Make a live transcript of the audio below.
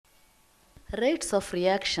Rates of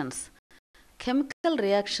reactions. Chemical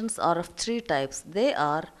reactions are of three types. They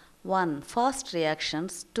are 1. Fast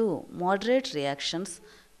reactions, 2. Moderate reactions,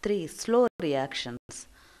 3. Slow reactions.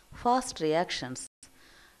 Fast reactions.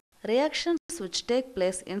 Reactions which take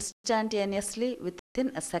place instantaneously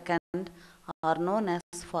within a second are known as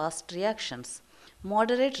fast reactions.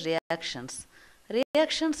 Moderate reactions.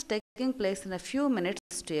 Reactions taking place in a few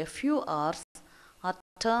minutes to a few hours are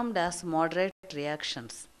termed as moderate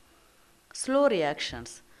reactions. Slow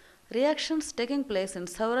reactions. Reactions taking place in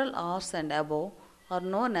several hours and above are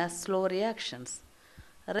known as slow reactions.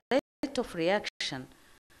 Rate of reaction.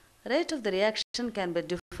 Rate of the reaction can be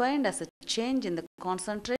defined as a change in the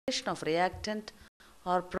concentration of reactant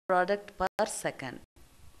or product per second.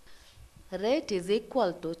 Rate is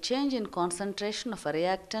equal to change in concentration of a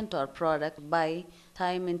reactant or product by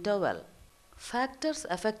time interval. Factors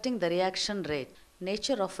affecting the reaction rate.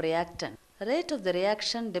 Nature of reactant. Rate of the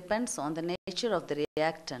reaction depends on the nature of the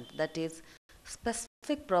reactant, that is,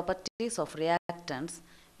 specific properties of reactants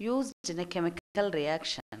used in a chemical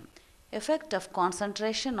reaction. Effect of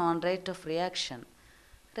concentration on rate of reaction.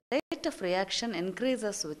 Rate of reaction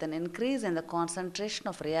increases with an increase in the concentration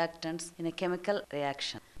of reactants in a chemical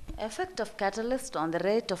reaction. Effect of catalyst on the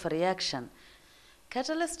rate of a reaction.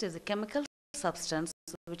 Catalyst is a chemical substance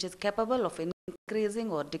which is capable of increasing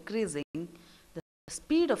or decreasing the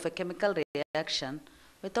speed of a chemical reaction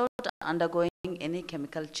without undergoing any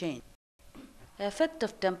chemical change. Effect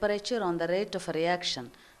of temperature on the rate of a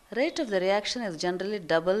reaction. Rate of the reaction is generally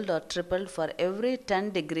doubled or tripled for every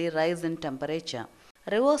 10-degree rise in temperature.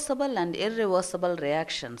 Reversible and irreversible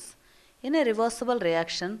reactions. In a reversible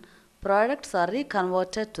reaction, products are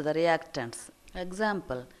reconverted to the reactants.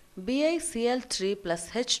 Example, BiCl3 plus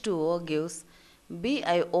H2O gives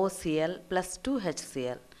BiOCl plus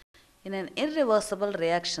 2HCl. In an irreversible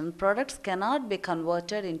reaction, products cannot be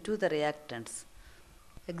converted into the reactants.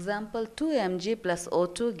 Example, 2Mg plus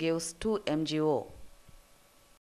O2 gives 2MgO.